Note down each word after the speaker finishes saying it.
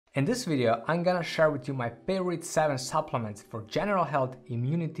In this video, I'm gonna share with you my favorite 7 supplements for general health,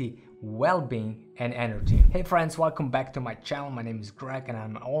 immunity, well-being, and energy. Hey friends, welcome back to my channel. My name is Greg and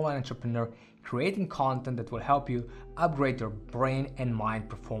I'm an online entrepreneur creating content that will help you upgrade your brain and mind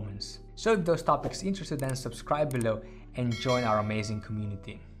performance. So if those topics interest you, then subscribe below and join our amazing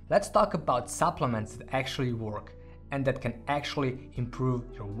community. Let's talk about supplements that actually work and that can actually improve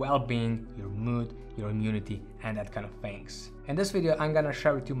your well-being, your mood, your immunity, and that kind of things. In this video, I'm gonna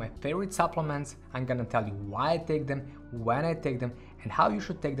share with you my favorite supplements. I'm gonna tell you why I take them, when I take them, and how you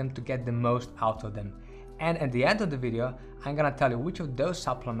should take them to get the most out of them. And at the end of the video, I'm gonna tell you which of those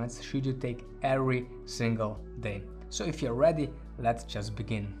supplements should you take every single day. So if you're ready, let's just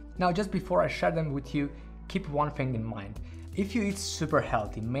begin. Now, just before I share them with you, keep one thing in mind. If you eat super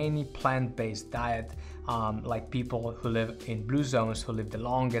healthy, mainly plant-based diet, like people who live in blue zones, who live the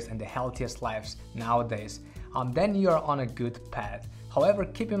longest and the healthiest lives nowadays, then you're on a good path. However,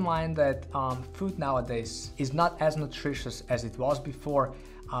 keep in mind that food nowadays is not as nutritious as it was before.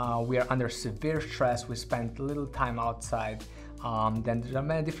 We are under severe stress, we spend little time outside, then there are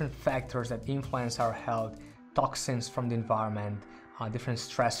many different factors that influence our health, toxins from the environment, different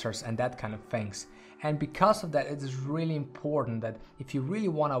stressors and that kind of things. And because of that, it is really important that if you really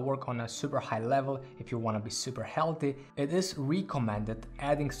want to work on a super high level, if you want to be super healthy, it is recommended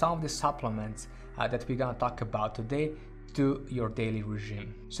adding some of the supplements that we're going to talk about today to your daily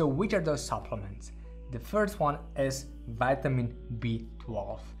regime. So which are those supplements? The first one is vitamin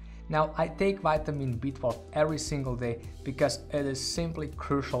B12. Now, I take vitamin B12 every single day because it is simply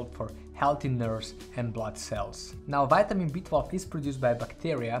crucial for healthy nerves and blood cells. Now, vitamin B12 is produced by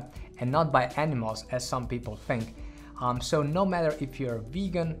bacteria and not by animals, as some people think. So no matter if you're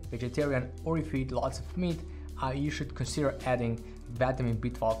vegan, vegetarian, or if you eat lots of meat, you should consider adding vitamin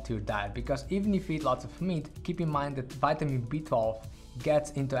B12 to your diet, because even if you eat lots of meat, keep in mind that vitamin B12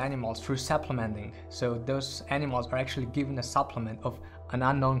 gets into animals through supplementing. So those animals are actually given a supplement of an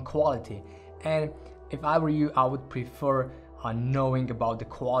unknown quality. And if I were you, I would prefer knowing about the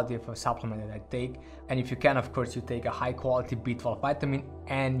quality of a supplement that I take. And if you can, of course, you take a high quality B12 vitamin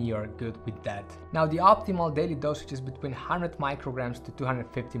and you're good with that. Now, the optimal daily dosage is between 100 micrograms to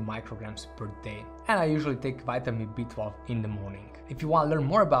 250 micrograms per day. And I usually take vitamin B12 in the morning. If you want to learn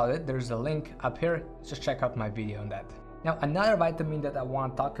more about it, there's a link up here. Just check out my video on that. Now, another vitamin that I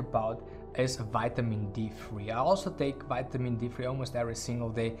want to talk about is vitamin D3. I also take vitamin D3 almost every single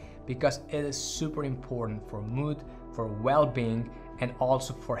day because it is super important for mood, for well-being, and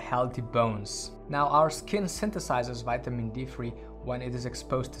also for healthy bones. Now, our skin synthesizes vitamin D3 when it is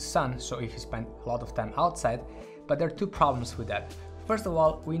exposed to sun, so if you spend a lot of time outside, but there are two problems with that. First of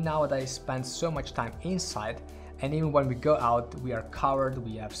all, we nowadays spend so much time inside, and even when we go out, we are covered,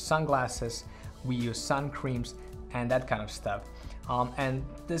 we have sunglasses, we use sun creams, and that kind of stuff. And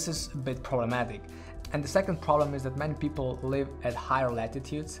this is a bit problematic. And the second problem is that many people live at higher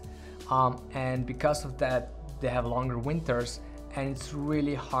latitudes, and because of that, they have longer winters, and it's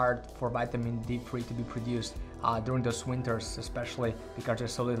really hard for vitamin D3 to be produced during those winters, especially because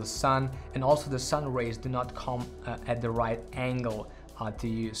there's so little sun, and also the sun rays do not come at the right angle to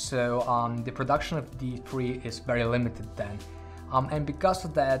you. So the production of D3 is very limited then. And because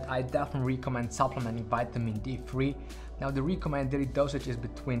of that, I definitely recommend supplementing vitamin D3. Now, the recommended daily dosage is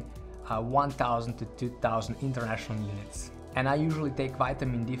between 1,000 to 2,000 international units. And I usually take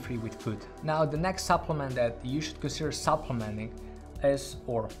vitamin D3 with food. Now, the next supplement that you should consider supplementing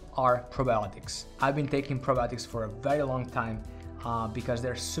are probiotics. I've been taking probiotics for a very long time because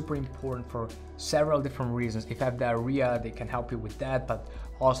they're super important for several different reasons. If you have diarrhea, they can help you with that, but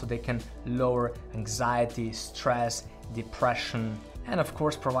also they can lower anxiety, stress, depression, and of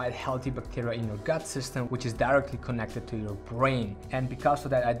course provide healthy bacteria in your gut system, which is directly connected to your brain. And because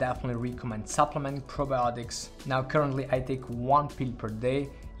of that, I definitely recommend supplementing probiotics. Now, currently I take 1 pill per day,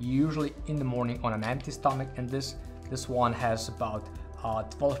 usually in the morning on an empty stomach, and this one has about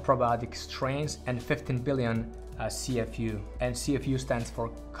 12 probiotic strains and 15 billion CFU, and CFU stands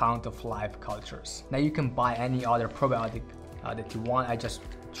for count of live cultures. Now, you can buy any other probiotic that you want. I just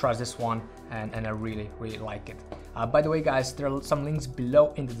trust this one and I really like it. By the way, guys, there are some links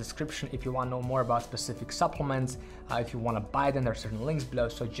below in the description if you want to know more about specific supplements. If you want to buy them, there are certain links below,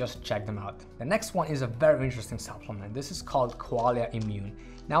 so just check them out. The next one is a very interesting supplement. This is called Qualia Immune.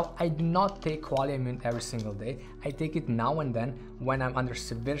 Now, I do not take Qualia Immune every single day. I take it now and then when I'm under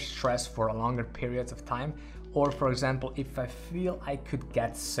severe stress for a longer periods of time, or for example, if I feel I could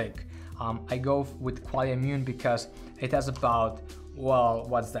get sick. I go with Qualia Immune because it has about, well,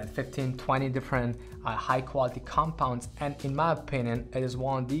 what's that, 15-20 different high quality compounds, and in my opinion, it is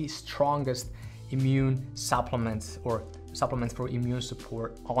one of the strongest immune supplements or supplements for immune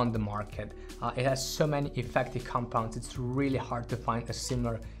support on the market. It has so many effective compounds, it's really hard to find a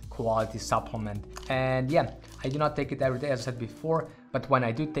similar quality supplement. And yeah, I do not take it every day, as I said before, but when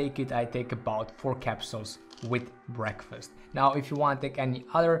I do take it, I take about 4 capsules with breakfast. Now, if you want to take any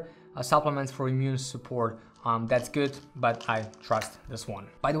other supplements for immune support, that's good, but I trust this one.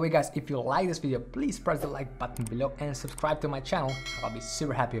 By the way, guys, if you like this video, please press the like button below and subscribe to my channel. I'll be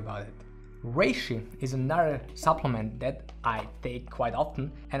super happy about it. Reishi is another supplement that I take quite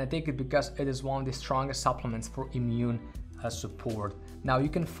often, and I take it because it is one of the strongest supplements for immune support. Now, you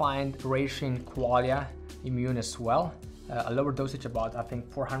can find Reishi in Qualia Immune as well. A lower dosage, about I think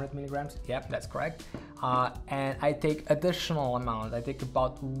 400 milligrams. Yep, that's correct. And I take additional amount. I take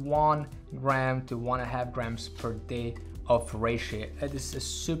about 1 gram to 1.5 grams per day of Reishi. It is a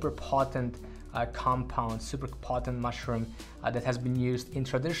super potent compound, super potent mushroom that has been used in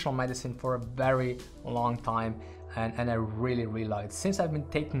traditional medicine for a very long time, and I really love it. Since I've been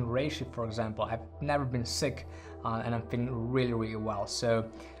taking Reishi, for example, I've never been sick, and I'm feeling really well. So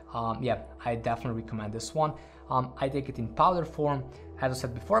yeah, I definitely recommend this one. I take it in powder form, as I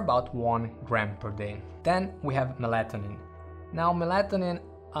said before, about 1 gram per day. Then we have melatonin. Now, melatonin,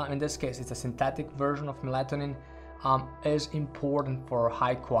 in this case, it's a synthetic version of melatonin, is important for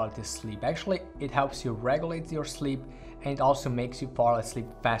high quality sleep. Actually, it helps you regulate your sleep, and it also makes you fall asleep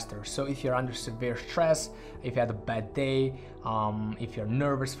faster. So if you're under severe stress, if you had a bad day, if you're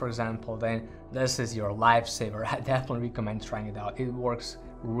nervous, for example, then this is your lifesaver. I definitely recommend trying it out. It works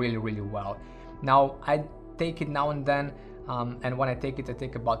really well. Now, I take it now and then, and when I take it, I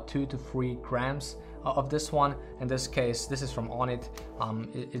take about 2 to 3 grams of this one. In this case, this is from Onnit.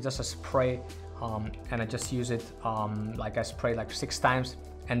 It's just a spray, and I just use it like I spray like 6 times,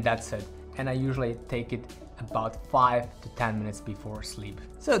 and that's it. And I usually take it about 5 to 10 minutes before sleep.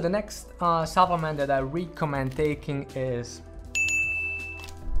 So the next supplement that I recommend taking is,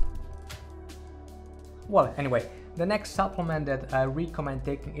 well, anyway, the next supplement that I recommend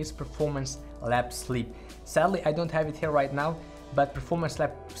taking is Performance Lab Sleep. Sadly, I don't have it here right now, but Performance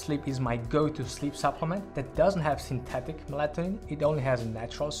Lab Sleep is my go-to sleep supplement that doesn't have synthetic melatonin. It only has a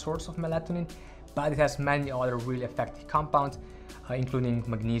natural source of melatonin, but it has many other really effective compounds, including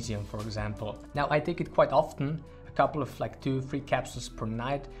magnesium, for example. Now, I take it quite often, a couple of like 2-3 capsules per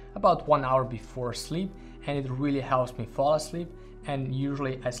night, about 1 hour before sleep, and it really helps me fall asleep, and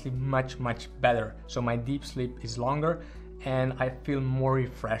usually I sleep much better. So my deep sleep is longer, and I feel more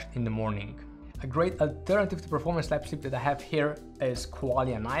refreshed in the morning. A great alternative to Performance Lab Sleep that I have here is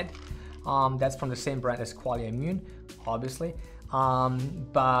Qualia Night. That's from the same brand as Qualia Immune, obviously.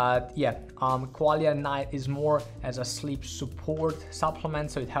 But yeah, Qualia Night is more as a sleep support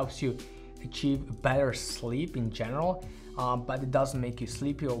supplement, so it helps you achieve better sleep in general, but it doesn't make you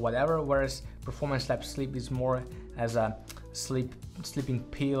sleepy or whatever, whereas Performance Lab Sleep is more as a sleeping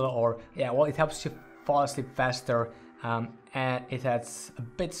pill, or yeah, well, it helps you fall asleep faster, and it has a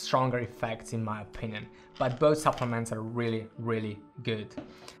bit stronger effects in my opinion. But both supplements are really good.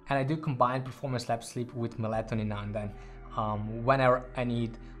 And I do combine Performance Lab Sleep with melatonin now and then, whenever I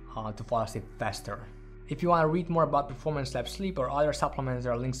need to fall asleep faster. If you want to read more about Performance Lab Sleep or other supplements,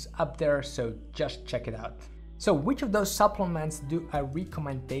 there are links up there, so just check it out. So which of those supplements do I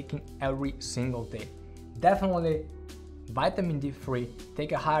recommend taking every single day? Definitely vitamin D3,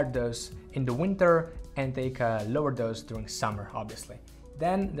 take a higher dose in the winter and take a lower dose during summer, obviously.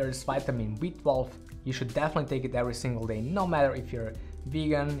 Then there's vitamin B12. You should definitely take it every single day, no matter if you're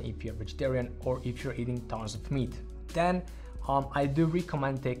vegan, if you're vegetarian, or if you're eating tons of meat. Then I do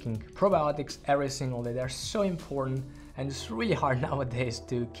recommend taking probiotics every single day. They're so important, and it's really hard nowadays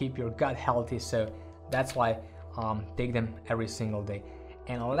to keep your gut healthy, so that's why take them every single day.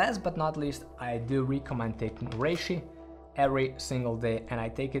 And last but not least, I do recommend taking Reishi every single day, and I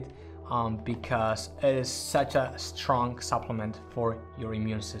take it because it is such a strong supplement for your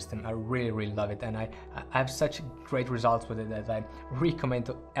immune system. I really love it, and I have such great results with it that I recommend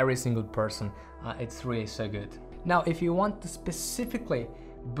to every single person. It's really so good. Now, if you want to specifically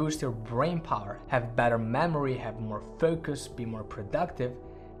boost your brain power, have better memory, have more focus, be more productive,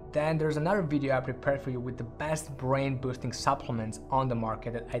 then there's another video I prepared for you with the best brain boosting supplements on the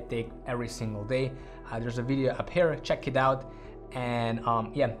market that I take every single day. There's a video up here, check it out, and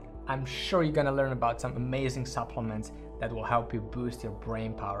yeah, I'm sure you're gonna learn about some amazing supplements that will help you boost your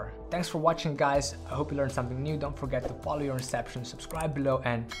brain power. Thanks for watching, guys. I hope you learned something new. Don't forget to follow your inception, subscribe below,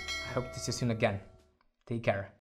 and I hope to see you soon again. Take care.